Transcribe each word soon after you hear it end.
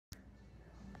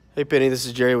Hey Penny, this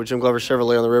is Jerry with Jim Glover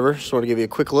Chevrolet on the River. Just want to give you a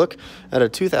quick look at a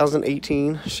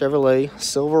 2018 Chevrolet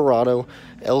Silverado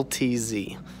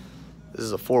LTZ. This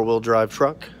is a four-wheel drive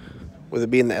truck. With it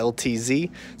being the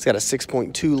LTZ, it's got a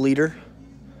 6.2 liter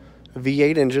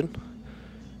V8 engine.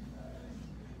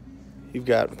 You've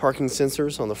got parking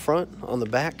sensors on the front, on the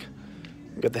back.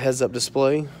 You've got the heads-up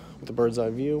display with the bird's eye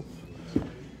view.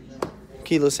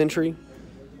 Keyless entry.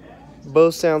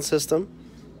 Bose sound system.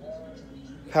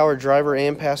 Power driver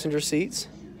and passenger seats.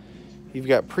 You've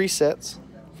got presets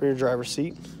for your driver's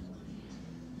seat.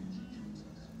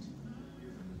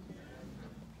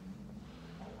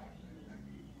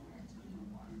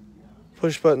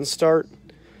 Push button start.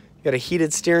 You got a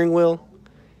heated steering wheel,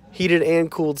 heated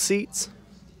and cooled seats,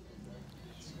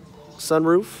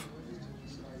 sunroof,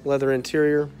 leather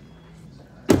interior,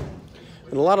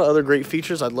 and a lot of other great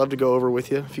features I'd love to go over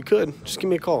with you. If you could, just give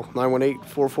me a call,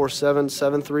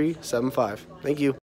 918-447-7375. Thank you.